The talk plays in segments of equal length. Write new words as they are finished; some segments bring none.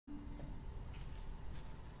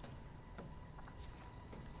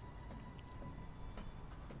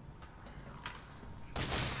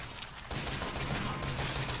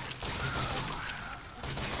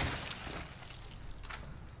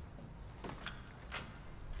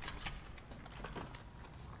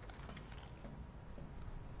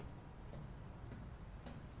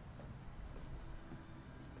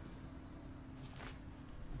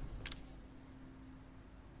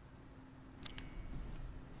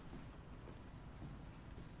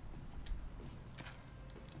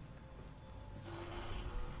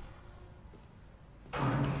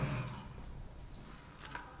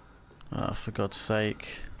for God's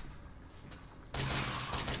sake.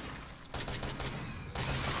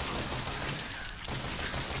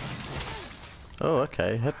 Oh,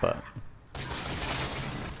 okay, headbutt.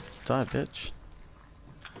 Die, bitch.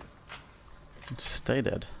 Stay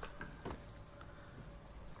dead.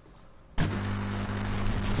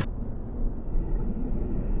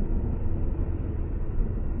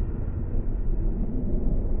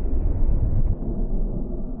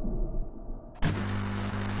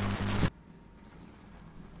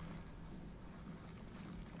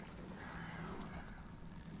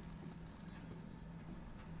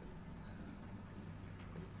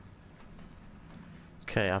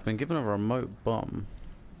 Okay, I've been given a remote bomb.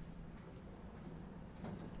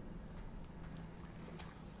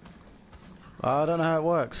 I don't know how it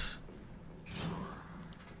works.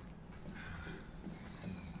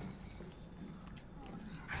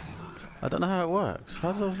 I don't know how it works.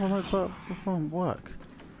 How does a remote bomb work?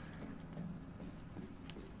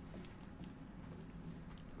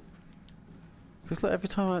 Because like every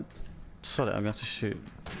time I... Sorry, I'm going to have to shoot.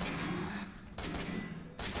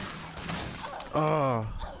 Oh.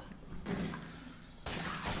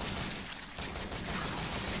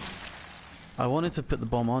 I wanted to put the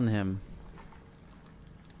bomb on him.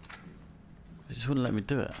 It just wouldn't let me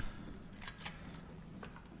do it.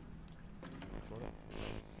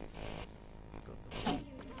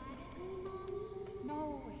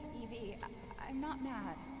 No, Evie, I'm not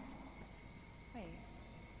mad. Wait,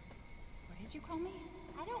 what did you call me?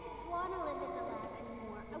 I don't want to live at the lab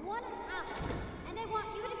anymore. I want out, and I want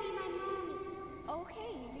you to be my mommy. Okay,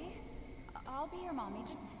 Evie. I'll be your mommy.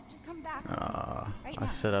 Just come back right I now.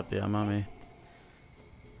 said I'd be a mummy.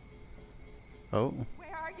 Oh.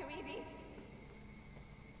 Where are you, Evie?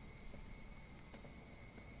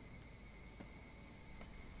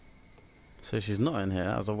 So she's not in here.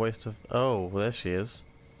 That was a waste of... Oh, well, there she is.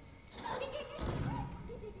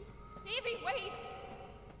 Evie, wait!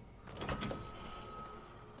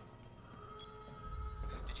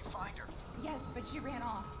 Did you find her? Yes, but she ran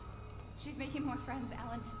off. She's making more friends,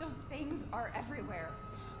 Alan. Those things are everywhere.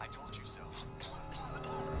 I told you so.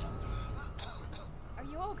 Are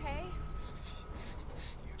you okay?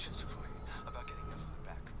 You just worry about getting Evelyn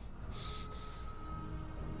back.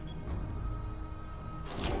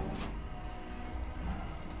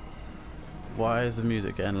 Why is the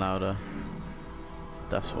music getting louder?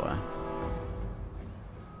 That's why.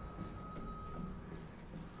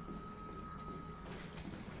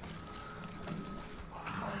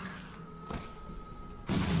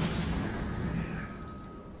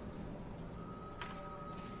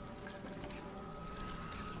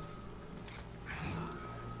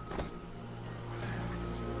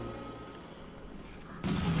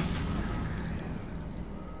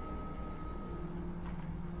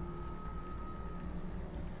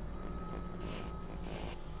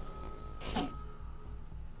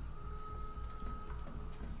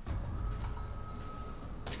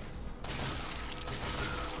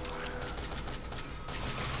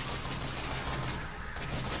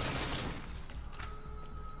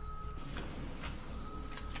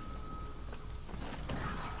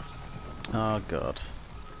 Oh god.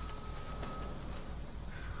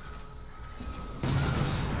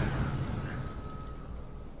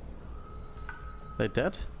 They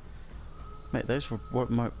dead? Mate, those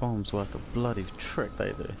remote bombs work a bloody trick,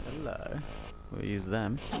 they do. Hello. We'll use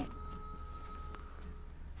them.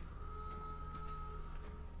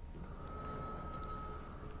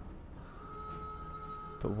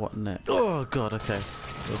 But what next? Oh god, okay.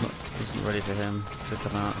 Wasn't ready for him to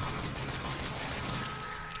come out.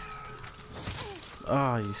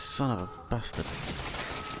 Ah, oh, you son of a bastard.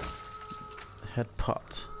 Head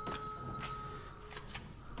pot.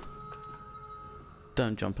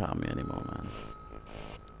 Don't jump out on me anymore,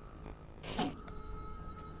 man.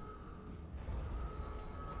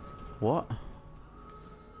 What?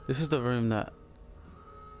 This is the room that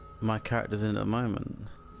my character's in at the moment.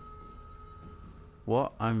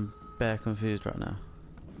 What? I'm bare confused right now.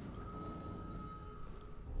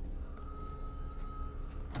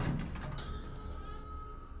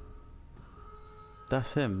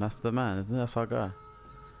 That's him, that's the man, isn't it? That's our guy.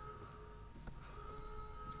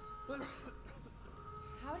 How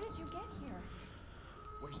did you get here?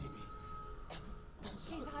 Where's Evie?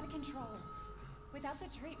 She's out of control. Without the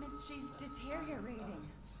treatments, she's deteriorating.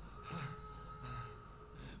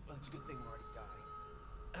 Well, it's a good thing we're already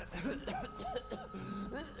dying.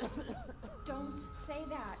 Don't say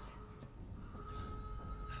that.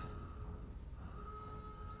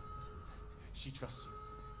 She trusts you.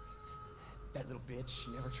 That little bitch,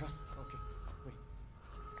 she never trusted. Okay, wait.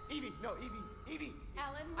 Evie, no, Evie.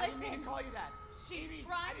 Alan, I didn't listen. mean to call you that. She's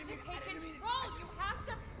trying to take control. You have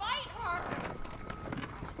to fight her.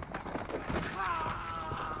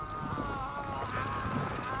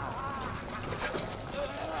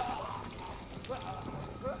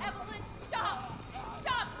 Evelyn, stop!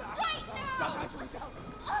 Stop right now!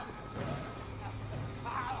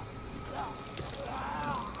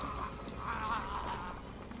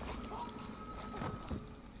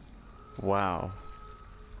 Wow.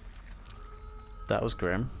 That was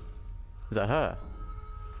grim. Is that her?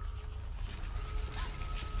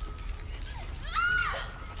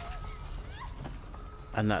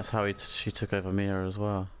 And that's how she took over Mia as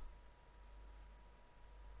well.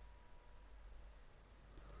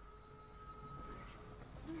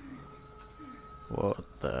 What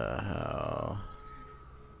the hell?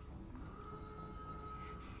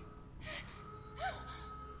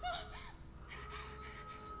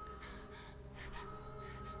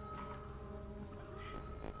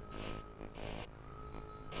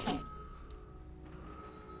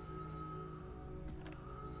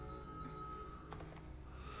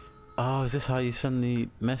 Oh, is this how you send the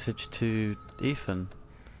message to Ethan?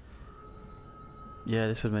 Yeah,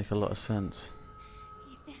 this would make a lot of sense.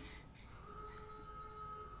 Ethan.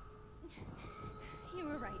 You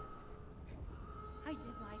were right. I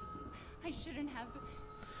did lie to you. I shouldn't have.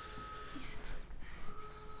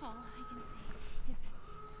 All I can say is that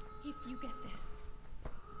if you get this,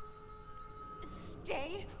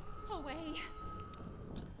 stay away.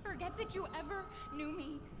 Forget that you ever knew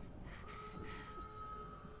me.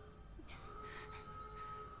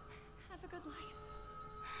 Have a good life.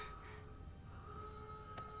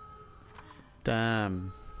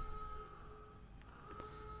 Damn.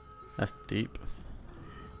 That's deep.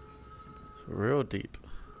 Real deep.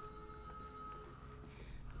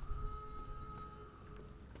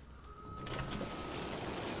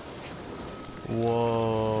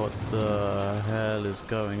 What the hell is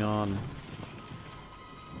going on?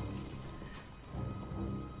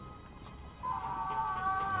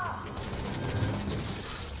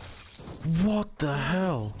 What the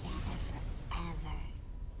hell?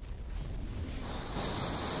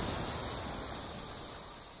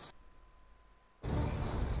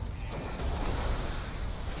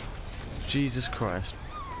 Jesus Christ.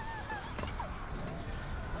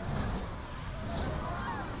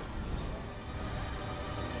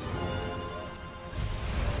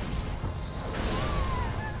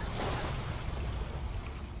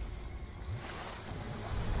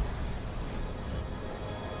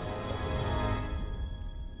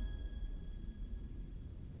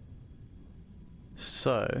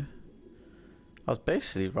 So, I was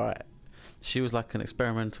basically right. She was like an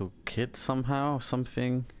experimental kid somehow,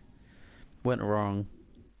 something went wrong,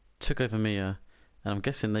 took over Mia, and I'm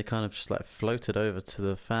guessing they kind of just like floated over to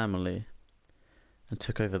the family and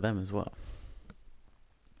took over them as well.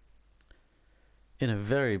 In a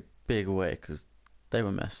very big way, because they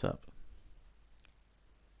were messed up.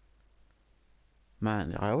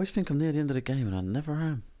 Man, I always think I'm near the end of the game and I never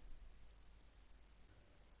am.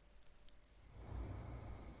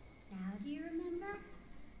 Now do you remember?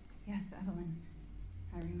 Yes, Evelyn.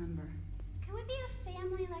 I remember. Can we be a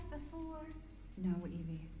family like before? No,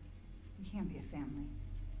 Evie. We can't be a family.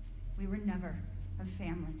 We were never a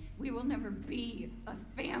family. We will never be a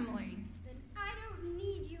family. Then I don't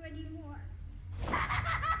need you anymore.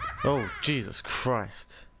 Oh, Jesus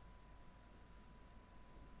Christ.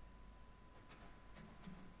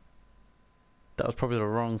 That was probably the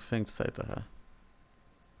wrong thing to say to her.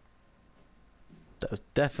 That was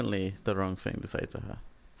definitely the wrong thing to say to her.